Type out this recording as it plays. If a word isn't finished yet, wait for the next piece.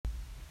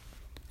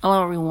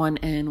Hello, everyone,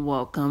 and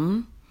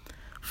welcome.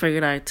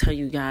 Figured I'd tell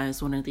you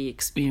guys one of the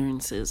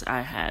experiences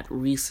I had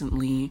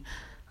recently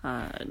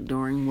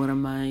during one of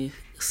my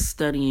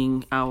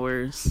studying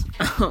hours.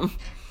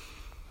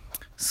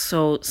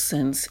 So,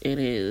 since it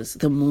is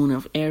the moon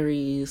of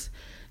Aries,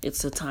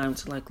 it's a time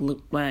to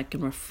look back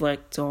and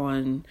reflect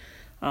on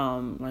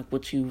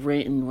what you've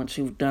written, what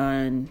you've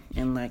done,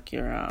 and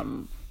your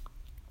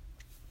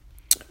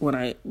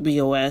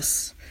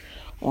BOS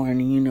or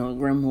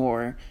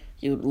grimoire.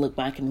 You would look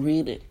back and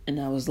read it, and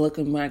I was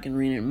looking back and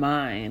reading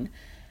mine,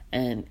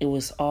 and it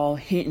was all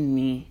hitting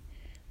me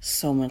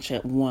so much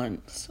at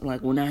once.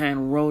 Like when I had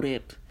wrote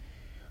it,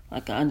 I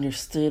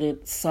understood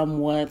it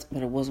somewhat,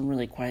 but it wasn't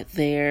really quite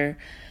there.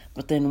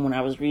 But then when I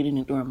was reading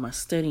it during my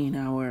studying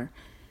hour,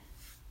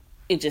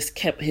 it just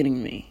kept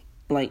hitting me.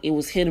 It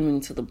was hitting me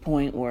to the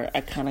point where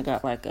I kind of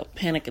got a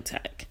panic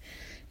attack.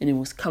 And it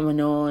was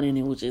coming on, and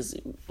it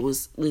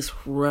was this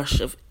rush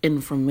of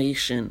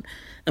information,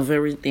 of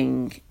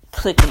everything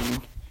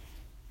clicking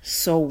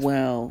so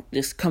well,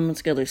 just coming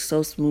together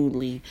so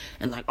smoothly,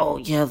 and oh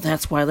yeah,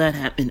 that's why that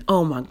happened.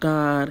 Oh my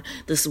God,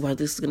 this is why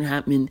this is going to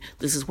happen.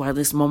 This is why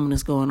this moment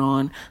is going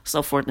on,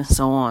 so forth and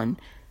so on.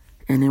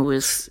 And it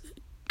was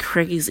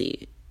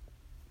crazy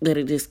that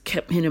it just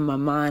kept hitting my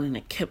mind, and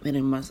it kept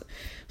hitting my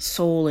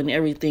soul and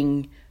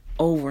everything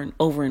over and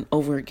over and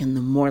over again.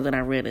 The more that I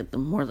read it, the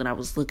more that I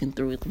was looking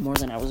through it, the more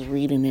that I was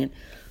reading it,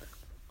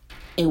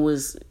 it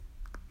was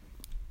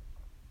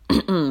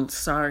it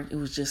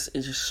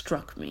just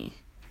struck me.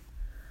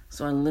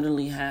 So I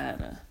literally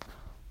had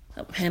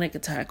a panic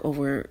attack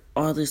over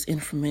all this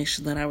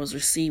information that I was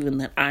receiving,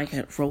 that I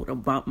had wrote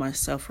about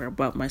myself or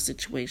about my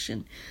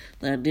situation,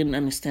 that I didn't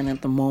understand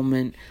at the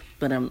moment,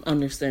 but I'm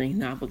understanding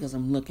now because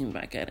I'm looking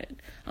back at it.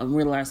 I'm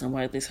realizing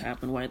why this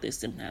happened, why this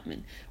didn't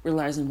happen,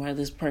 realizing why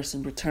this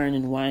person returned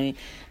and why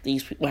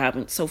these people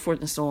happened, so forth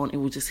and so on. It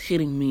was just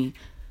hitting me,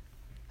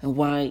 and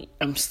why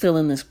I'm still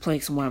in this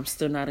place and why I'm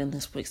still not in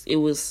this place. It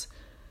was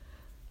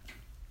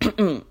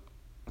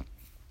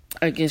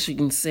I guess you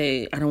can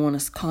say, I don't want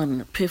to call it an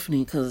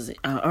epiphany because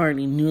I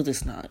already knew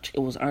this knowledge.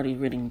 It was already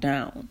written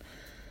down.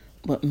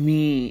 But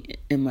me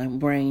and my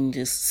brain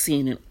just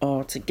seeing it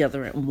all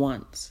together at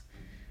once.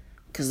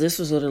 Because this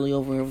was literally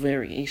over a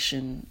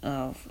variation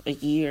of a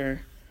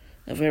year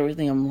of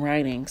everything I'm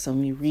writing. So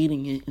me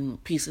reading it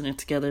and piecing it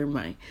together,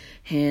 my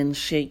hands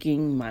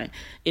shaking,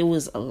 it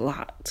was a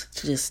lot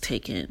to just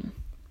take in.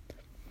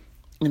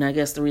 And I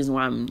guess the reason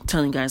why I'm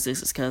telling you guys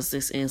this is because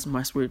this is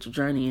my spiritual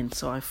journey. And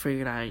so I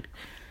figured I'd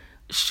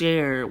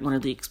share one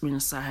of the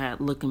experiences I had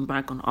looking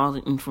back on all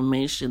the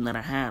information that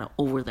I had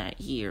over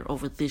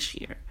this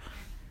year.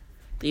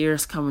 The year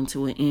is coming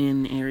to an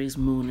end. Aries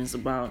moon is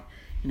about,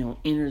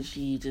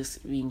 energy,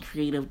 just being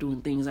creative,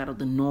 doing things out of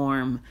the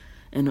norm,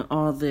 and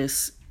all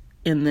this.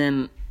 And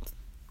then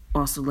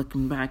also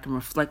looking back and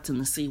reflecting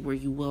to see where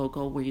you will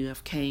go, where you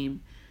have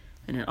came.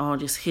 And it all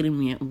just hitting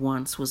me at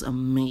once was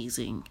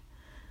amazing.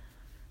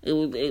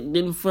 It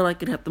didn't feel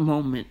like it at the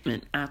moment,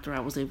 but after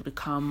I was able to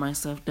calm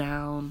myself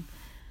down,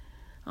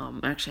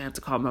 actually I had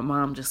to call my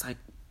mom, just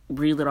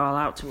breathe it all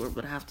out to her.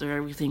 But after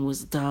everything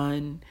was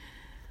done,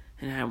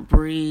 and I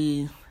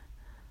breathed,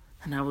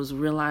 and I was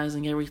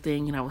realizing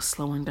everything, and I was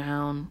slowing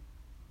down,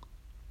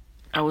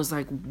 I was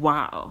like,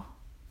 wow,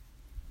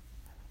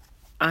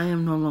 I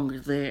am no longer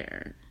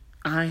there.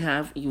 I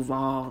have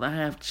evolved. I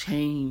have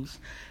changed.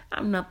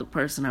 I'm not the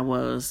person I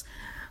was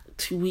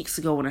 2 weeks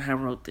ago when I had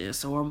wrote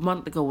this, or a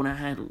month ago when I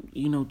had,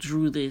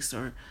 drew this,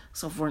 or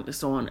so forth and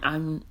so on.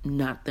 I'm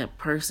not that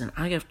person.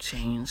 I have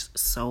changed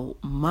so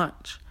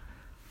much.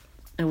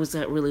 It was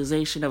that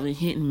realization of it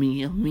hitting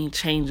me, of me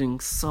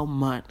changing so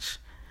much,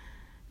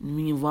 and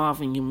me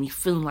evolving, and me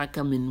feeling like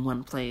I'm in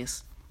one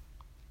place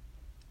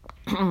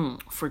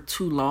for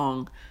too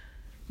long.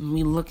 And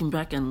me looking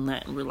back on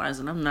that and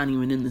realizing I'm not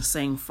even in the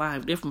same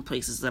 5 different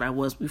places that I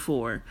was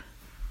before.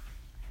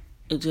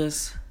 It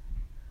just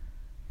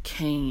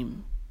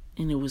came,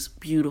 and it was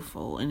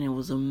beautiful, and it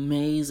was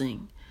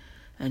amazing.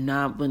 And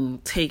now I've been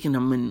taking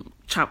them and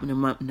chopping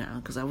them up now,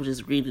 because I was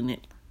just reading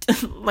it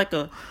like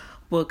a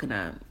book,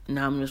 and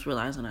now I'm just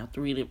realizing I have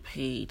to read it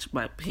page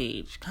by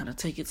page, kind of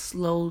take it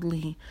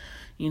slowly,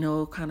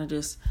 kind of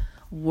just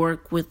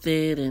work with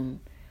it,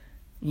 and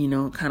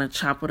kind of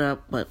chop it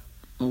up. But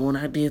when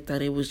I did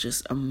that, it was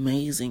just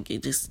amazing.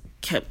 It just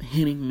kept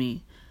hitting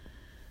me,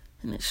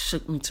 and it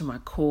shook me to my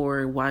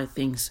core why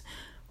things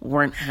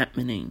weren't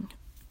happening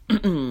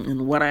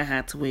and what I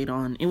had to wait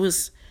on. It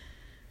was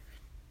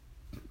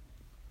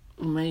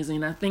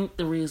amazing. I think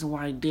the reason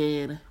why I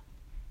did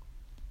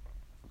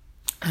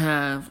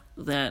have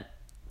that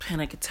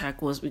panic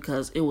attack was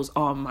because it was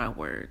all my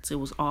words.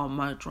 It was all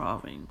my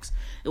drawings.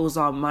 It was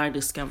all my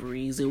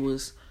discoveries. It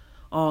was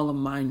all of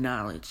my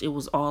knowledge. It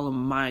was all of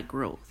my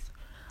growth.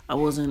 I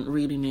wasn't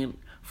reading it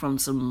from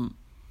some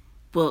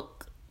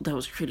book that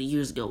was created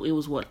years ago. It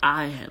was what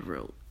I had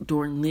wrote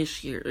during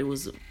this year. It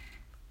was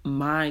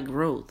my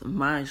growth,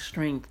 my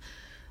strength,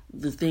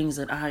 the things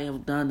that I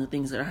have done, the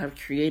things that I have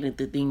created,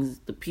 the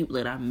people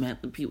that I've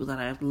met, the people that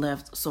I have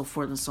left, so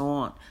forth and so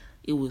on.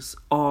 It was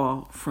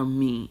all from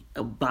me,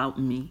 about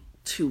me,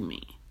 to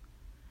me.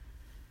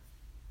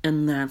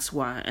 And that's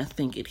why I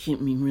think it hit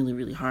me really,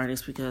 really hard,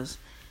 is because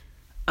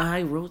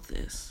I wrote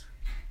this.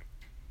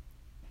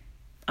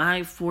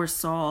 I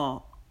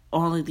foresaw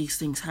all of these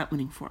things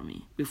happening for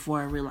me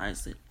before I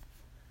realized it.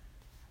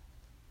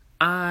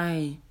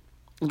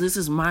 This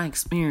is my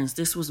experience.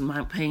 This was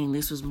my pain.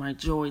 This was my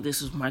joy.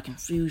 This was my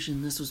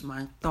confusion. This was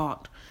my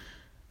thought.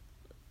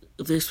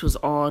 This was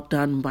all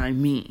done by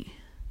me.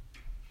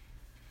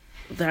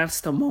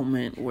 That's the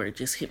moment where it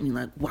just hit me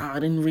like, wow, I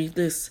didn't read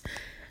this,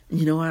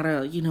 out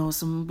of,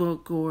 some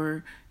book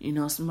or,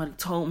 somebody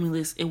told me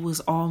this. It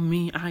was all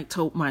me. I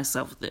told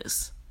myself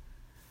this.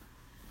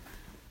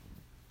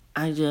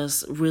 I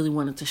just really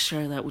wanted to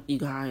share that with you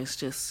guys,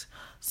 just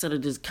instead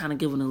of just kind of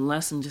giving a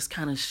lesson, just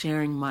kind of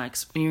sharing my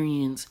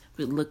experience,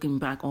 but looking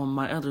back on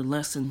my other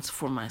lessons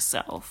for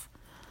myself.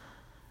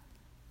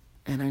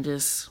 And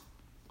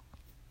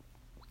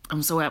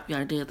I'm so happy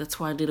I did. That's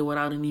why I did it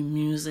without any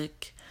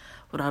music,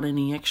 without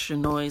any extra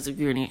noise. If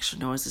you hear any extra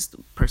noise, it's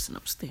the person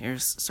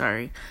upstairs.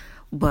 Sorry.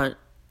 But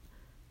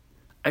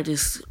I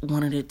just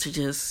wanted it to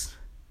just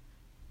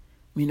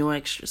be no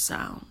extra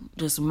sound,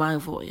 just my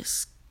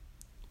voice.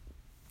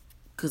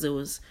 Because it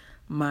was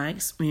my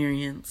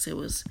experience, it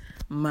was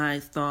my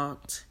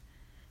thought,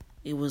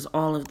 it was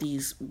all of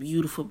these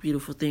beautiful,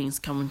 beautiful things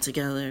coming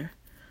together,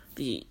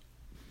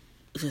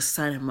 just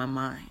side of my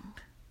mind.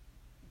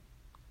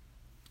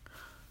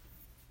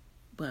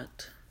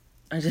 But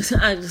I just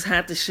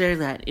had to share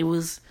that. It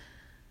was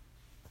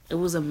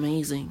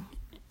amazing.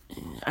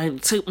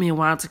 It took me a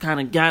while to kind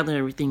of gather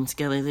everything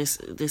together.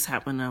 This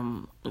happened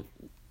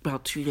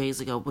about 2 days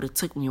ago, but it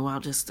took me a while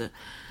just to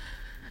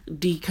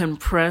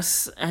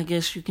decompress, I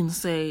guess you can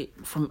say,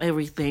 from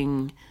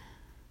everything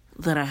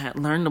that I had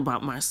learned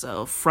about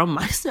myself from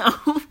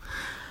myself.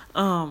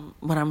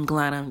 But I'm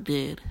glad I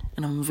did,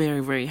 and I'm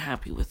very, very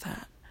happy with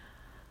that.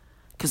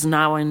 Because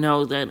now I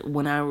know that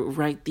when I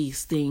write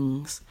these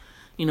things,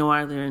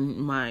 either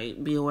in my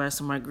BOS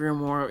or my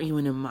grimoire, or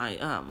even in my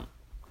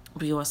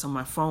BOS on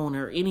my phone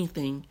or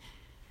anything,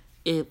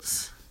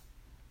 it's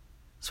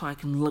so I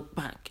can look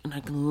back and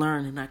I can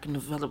learn and I can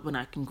develop and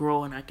I can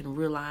grow and I can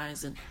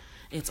realize, and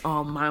it's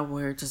all my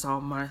words, it's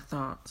all my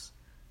thoughts.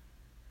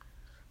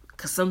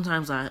 Because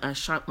sometimes I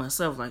shock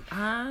myself, like,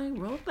 I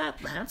wrote that,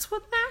 that's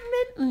what that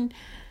meant? And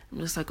I'm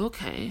just like,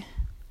 okay.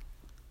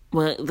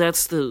 But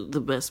that's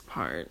the best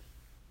part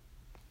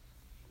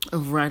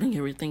of writing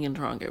everything and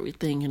drawing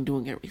everything and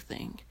doing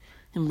everything.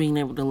 And being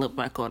able to look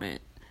back on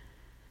it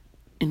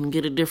and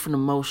get a different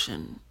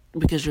emotion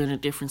because you're in a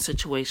different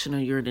situation or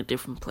you're in a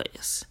different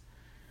place.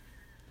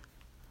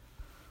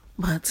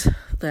 But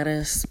that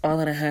is all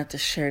that I had to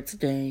share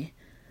today.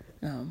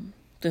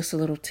 Just a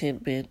little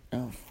tidbit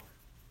of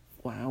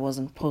why I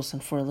wasn't posting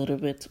for a little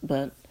bit,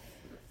 but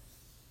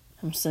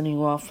I'm sending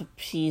you off with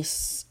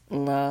peace,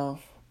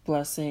 love,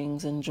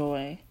 blessings, and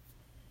joy.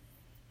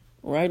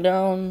 Write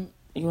down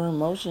your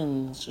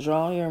emotions,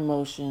 draw your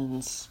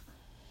emotions,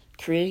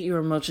 create your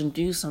emotion,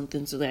 do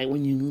something so that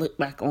when you look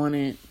back on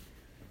it,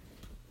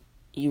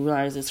 you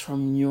realize it's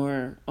from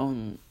your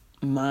own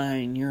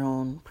mind, your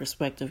own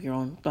perspective, your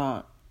own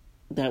thought.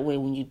 That way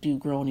when you do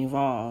grow and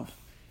evolve,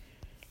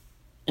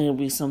 it'll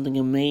be something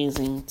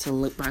amazing to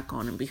look back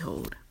on and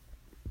behold.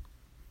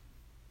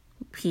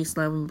 Peace,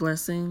 love, and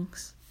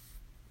blessings.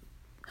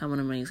 Have an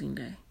amazing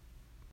day.